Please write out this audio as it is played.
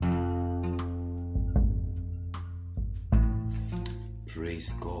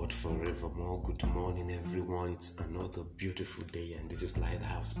Praise God forevermore. Good morning, everyone. It's another beautiful day, and this is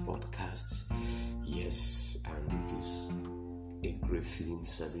Lighthouse Podcasts. Yes, and it is a great feeling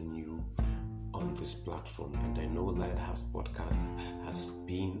serving you on this platform. And I know Lighthouse Podcast has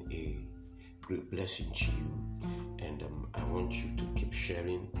been a great blessing to you, and I want you to keep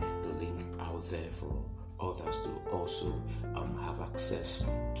sharing the link out there for others to also have access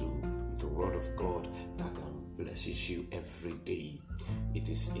to the Word of God that blesses you every day. It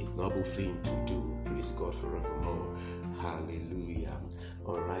is a noble thing to do. Praise God forevermore. Hallelujah.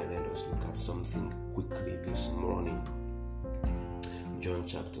 Alright, let us look at something quickly this morning. John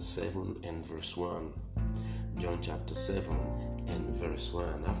chapter 7 and verse 1. John chapter 7 and verse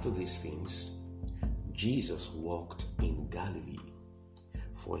 1. After these things, Jesus walked in Galilee,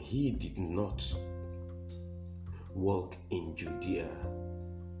 for he did not walk in Judea,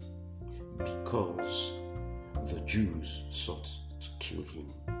 because the Jews sought to kill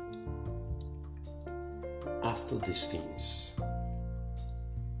him. After these things,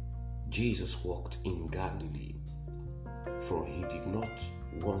 Jesus walked in Galilee, for he did not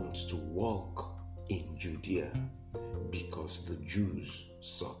want to walk in Judea, because the Jews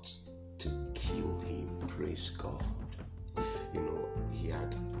sought to kill him. Praise God. You know, he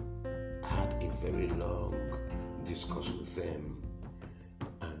had a very long discourse with them,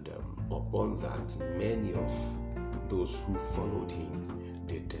 and upon that, many of those who followed him,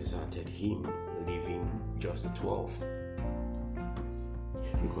 they deserted him, leaving just the 12,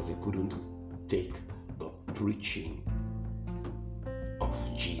 because they couldn't take the preaching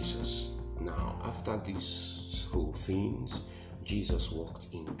of Jesus. Now, after these whole things, Jesus walked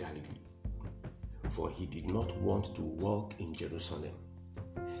in Galilee, for he did not want to walk in Jerusalem,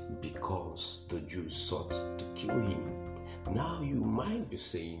 because the Jews sought to kill him. Now you might be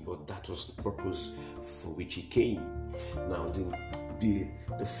saying, but that was the purpose for which he came. Now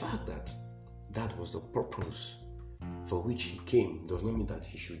the fact that was the purpose for which he came does not mean that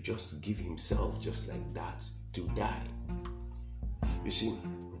he should just give himself just like that to die. You see,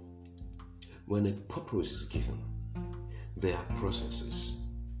 when a purpose is given, there are processes,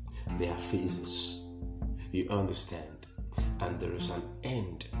 there are phases, you understand, and there is an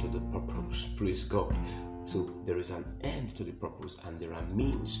end to the purpose. Praise God. So there is an end to the purpose, and there are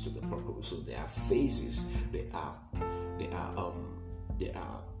means to the purpose. So there are phases. There are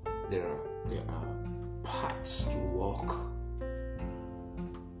paths to walk.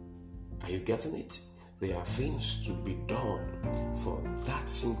 Are you getting it? There are things to be done for that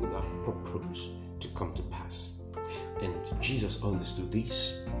singular purpose to come to pass. And Jesus understood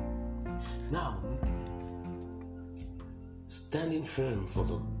this. Now, standing firm for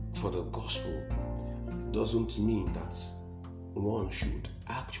the gospel doesn't mean that one should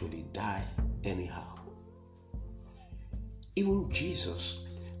actually die anyhow. Even Jesus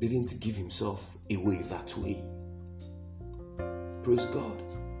didn't give himself away that way. Praise God.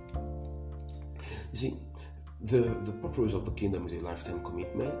 You see, the purpose of the kingdom is a lifetime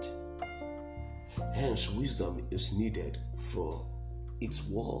commitment. Hence, wisdom is needed for its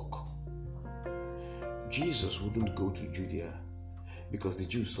work. Jesus wouldn't go to Judea because the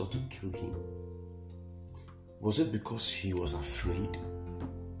Jews sought to kill him. Was it because he was afraid?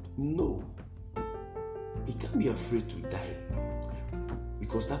 No. He can't be afraid to die,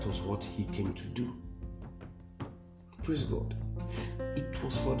 because that was what he came to do. Praise God. It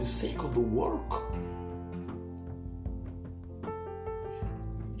was for the sake of the work.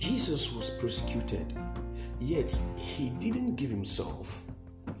 Jesus was persecuted, yet he didn't give himself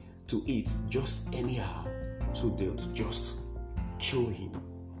to it just anyhow, so they would just kill him.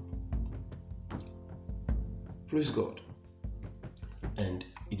 Praise God. And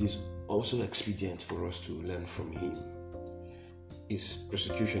it is also expedient for us to learn from him. Is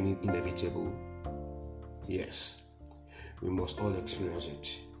persecution inevitable? Yes. We must all experience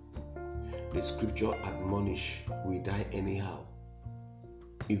it. The scripture admonish we die anyhow,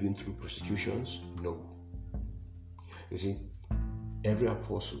 even through persecutions? No. You see, every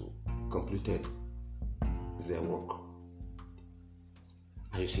apostle completed their work.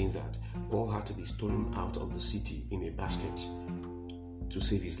 Are you seeing that? Paul had to be stolen out of the city in a basket to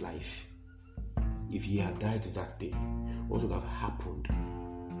save his life. If he had died that day, what would have happened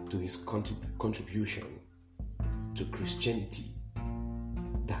to his contribution to Christianity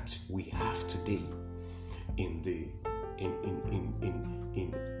that we have today in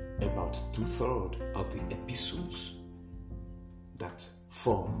about 2/3 of the epistles that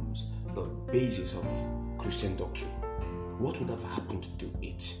forms the basis of Christian doctrine? What would have happened to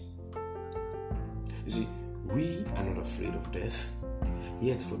it? You see, we are not afraid of death,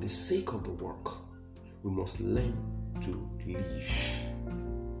 yet for the sake of the work, we must learn to live.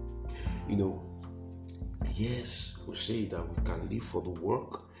 Yes, we say that we can live for the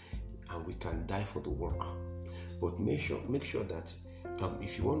work and we can die for the work. But make sure that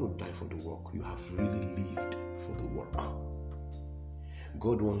if you want to die for the work, you have really lived for the work.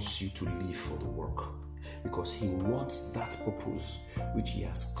 God wants you to live for the work because He wants that purpose which He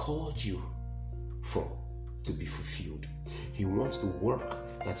has called you for to be fulfilled. He wants the work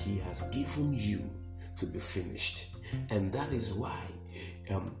that He has given you to be finished. And that is why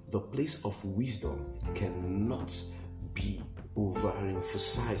the place of wisdom cannot be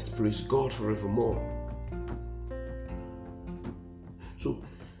overemphasized. Praise God forevermore. So,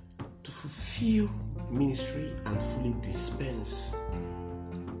 to fulfill ministry and fully dispense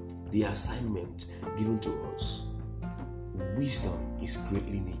the assignment given to us, wisdom is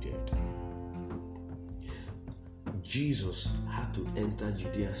greatly needed. Jesus had to enter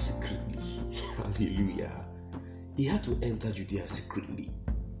Judea secretly. Hallelujah. He had to enter Judea secretly.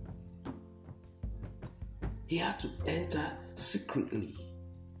 He had to enter secretly.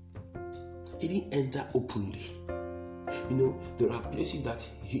 He didn't enter openly. There are places that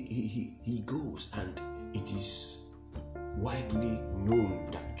he goes and it is widely known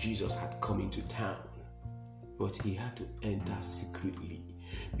that Jesus had come into town. But he had to enter secretly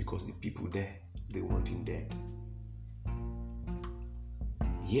because the people there, they want him dead.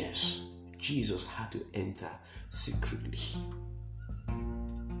 Yes, Jesus had to enter secretly.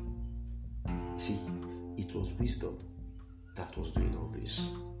 See, it was wisdom that was doing all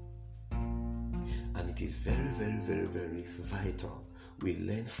this. And it is very, very, very, very vital we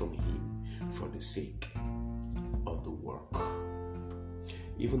learn from him for the sake of the work.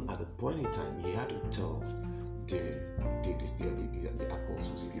 Even at the point in time, he had to tell the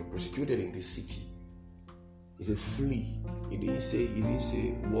apostles, if you're persecuted in this city, he said flee. He didn't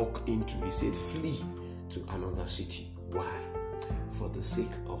say walk into, he said flee to another city. Why? For the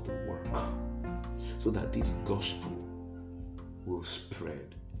sake of the work. So that this gospel will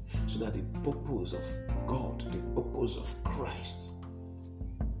spread. So that the purpose of God, the purpose of Christ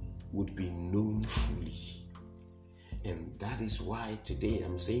would be known fully. And that is why today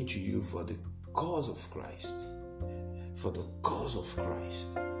I'm saying to you, for the cause of Christ,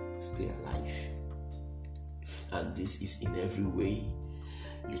 stay alive. And this is in every way.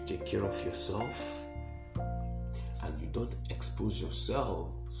 You take care of yourself and you don't expose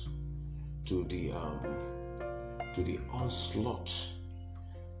yourselves to the onslaught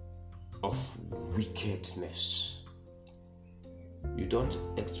of wickedness. You don't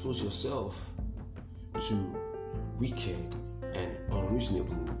expose yourself to wicked and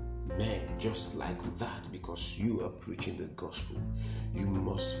unreasonable men just like that because you are preaching the gospel. You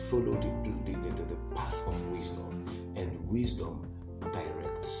must follow the path of wisdom, and wisdom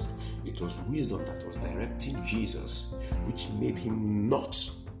directs. It was wisdom that was directing Jesus, which made him not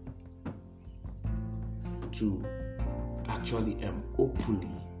to actually openly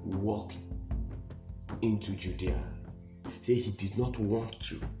walk into Judea. Say he did not want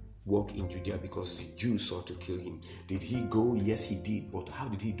to walk in Judea because the Jews sought to kill him. Did he go? Yes, he did. But how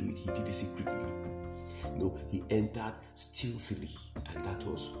did he do it? He did it secretly. No, he entered stealthily, and that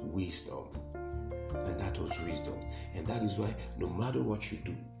was wisdom. And that is why no matter what you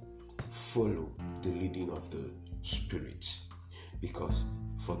do, follow the leading of the Spirit. Because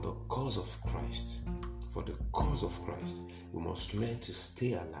for the cause of Christ, we must learn to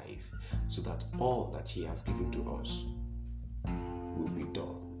stay alive so that all that he has given to us will be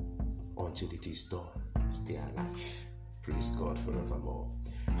done. Until it is done, stay alive. Praise God forevermore.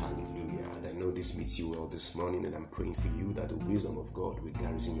 Hallelujah. And I know this meets you well this morning, and I'm praying for you that the wisdom of God will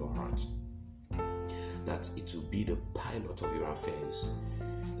garrison your heart, that it will be the pilot of your affairs,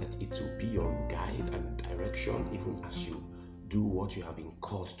 that it will be your guide and direction even as you do what you have been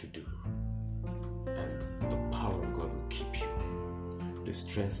called to do. And the power of God will keep you. The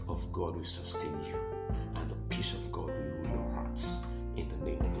strength of God will sustain you, and the peace of God will rule your hearts. In the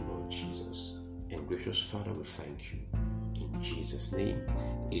name of the Lord Jesus. And gracious Father, we thank you. In Jesus' name,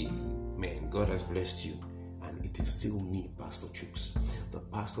 amen. God has blessed you. And it is still me, Pastor Chuks, the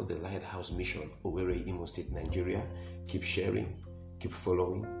pastor of the Lighthouse Mission, Owerri, Imo State, Nigeria. Keep sharing, keep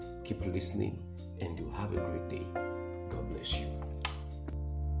following, keep listening, and you'll have a great day. God bless you.